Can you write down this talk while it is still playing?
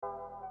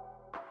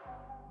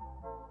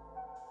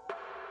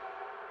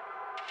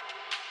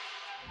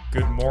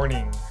Good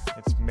morning.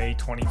 It's May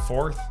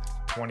 24th,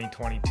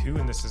 2022,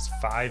 and this is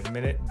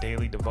 5-minute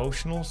daily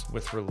devotionals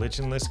with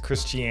religionless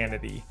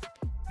Christianity.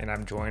 And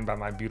I'm joined by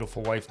my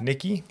beautiful wife,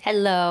 Nikki.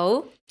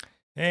 Hello.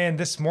 And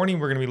this morning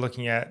we're going to be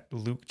looking at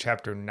Luke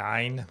chapter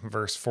 9,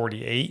 verse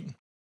 48.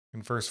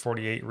 And verse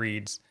 48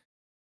 reads,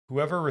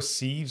 "Whoever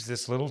receives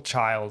this little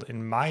child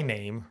in my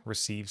name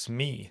receives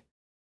me,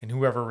 and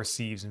whoever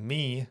receives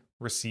me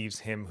receives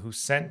him who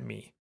sent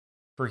me.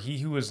 For he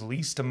who is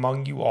least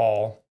among you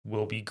all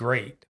will be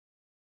great."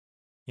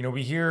 You know,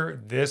 we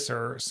hear this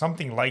or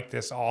something like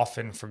this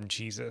often from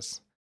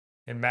Jesus.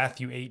 In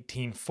Matthew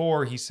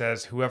 18:4, he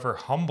says, "Whoever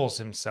humbles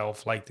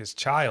himself like this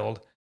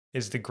child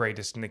is the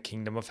greatest in the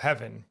kingdom of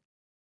heaven."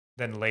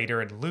 Then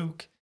later in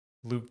Luke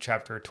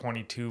chapter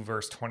 22,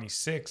 verse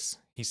 26,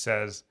 he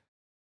says,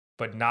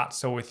 "But not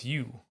so with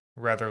you.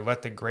 Rather,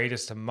 let the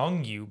greatest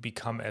among you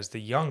become as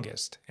the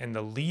youngest, and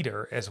the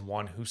leader as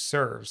one who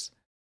serves."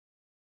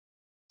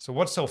 So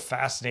what's so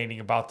fascinating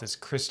about this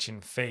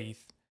Christian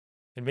faith,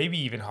 and maybe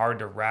even hard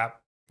to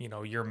wrap,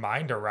 your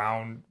mind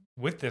around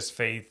with this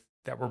faith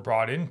that we're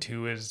brought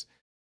into is,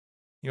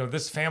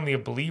 this family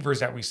of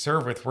believers that we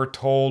serve with, we're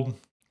told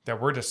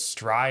that we're to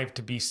strive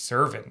to be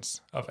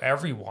servants of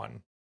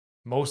everyone,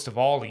 most of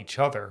all each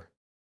other.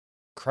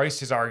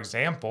 Christ is our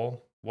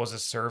example, was a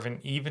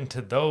servant even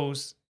to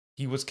those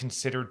he was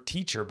considered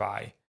teacher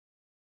by.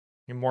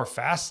 And more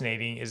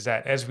fascinating is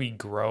that as we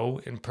grow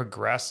and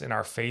progress in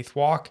our faith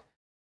walk,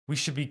 we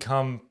should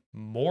become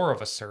more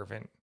of a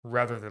servant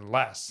rather than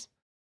less.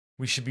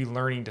 We should be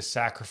learning to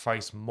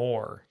sacrifice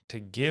more, to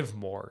give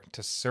more,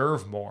 to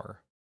serve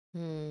more.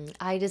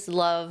 I just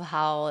love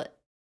how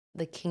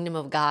the kingdom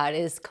of God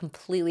is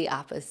completely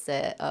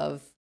opposite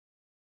of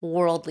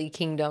worldly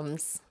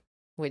kingdoms,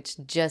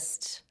 which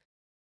just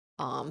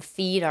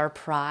feed our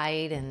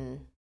pride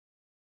and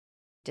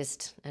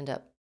just end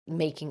up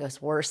making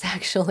us worse,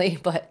 actually.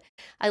 But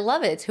I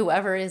love it. It's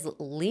whoever is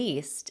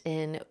least,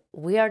 and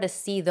we are to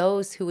see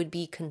those who would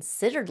be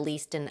considered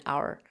least in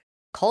our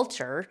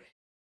culture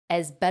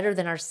as better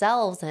than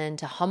ourselves, and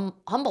to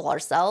humble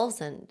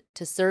ourselves and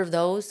to serve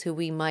those who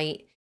we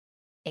might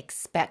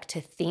expect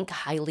to think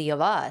highly of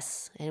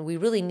us. And we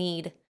really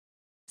need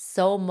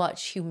so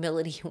much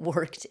humility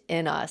worked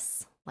in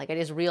us. Like, I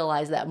just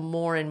realized that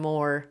more and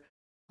more,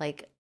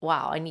 like,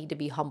 wow, I need to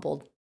be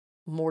humbled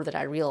more than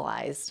I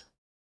realized.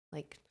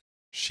 Like,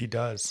 she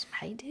does.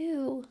 I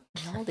do.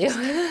 We all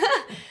do.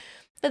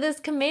 But this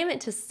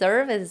commandment to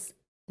serve is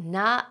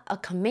not a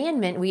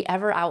commandment we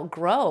ever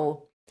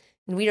outgrow.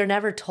 And we are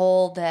never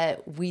told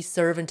that we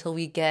serve until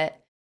we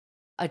get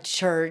a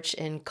church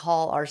and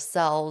call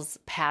ourselves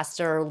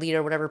pastor or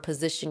leader, whatever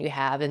position you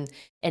have, and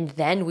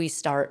then we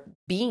start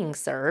being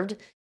served.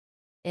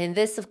 And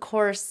this, of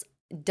course,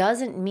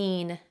 doesn't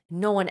mean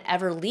no one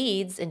ever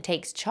leads and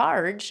takes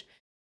charge,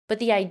 but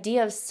the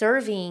idea of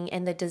serving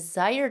and the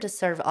desire to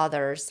serve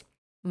others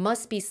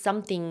must be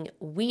something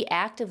we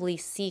actively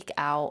seek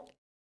out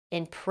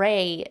and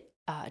pray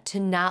to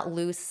not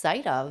lose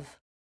sight of.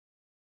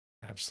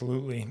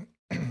 Absolutely.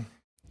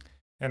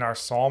 And our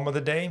psalm of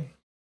the day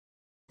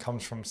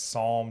comes from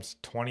Psalms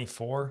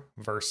 24,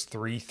 verse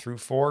 3 through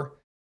 4.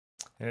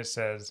 And it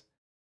says,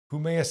 "Who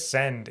may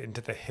ascend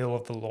into the hill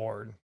of the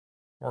Lord,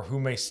 or who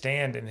may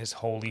stand in his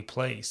holy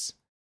place?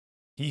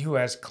 He who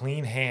has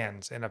clean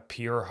hands and a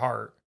pure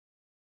heart,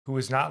 who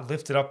has not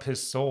lifted up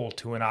his soul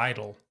to an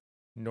idol,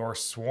 nor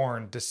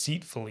sworn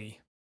deceitfully."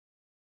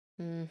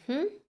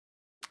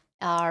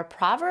 Our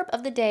proverb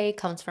of the day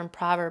comes from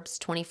Proverbs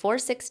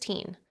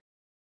 24:16.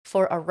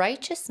 "For a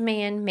righteous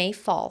man may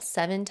fall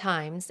 7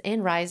 times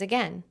and rise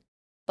again,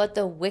 but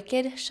the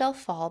wicked shall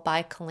fall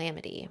by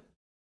calamity."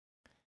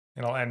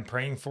 And I'll end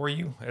praying for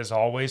you, as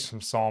always, from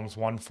Psalms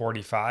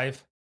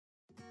 145.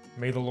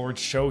 "May the Lord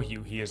show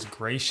you he is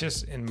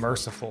gracious and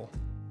merciful,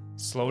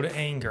 slow to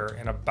anger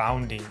and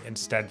abounding in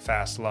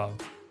steadfast love,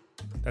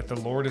 that the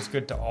Lord is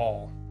good to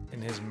all,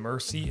 and his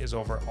mercy is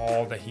over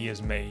all that he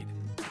has made.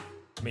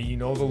 May you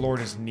know the Lord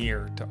is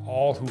near to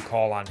all who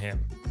call on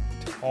him,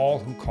 to all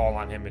who call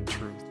on him in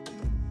truth,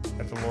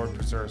 that the Lord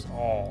preserves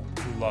all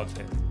who love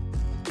him.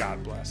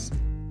 God bless."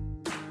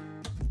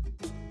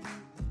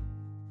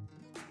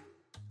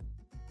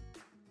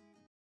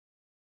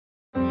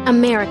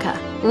 America,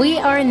 we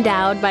are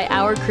endowed by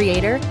our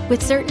Creator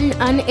with certain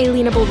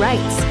unalienable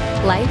rights: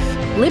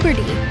 life,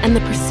 liberty, and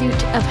the pursuit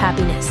of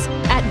happiness.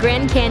 At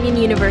Grand Canyon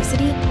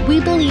University, we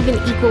believe in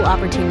equal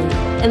opportunity,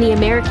 and the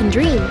American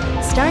dream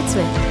starts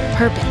with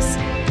purpose.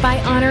 By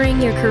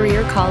honoring your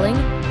career calling,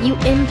 you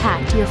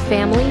impact your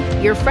family,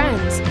 your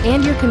friends,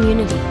 and your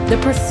community. The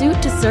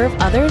pursuit to serve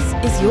others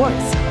is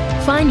yours.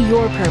 Find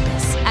your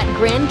purpose at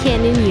Grand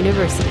Canyon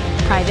University.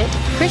 Private,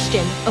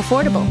 Christian,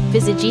 affordable.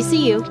 Visit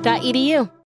gcu.edu.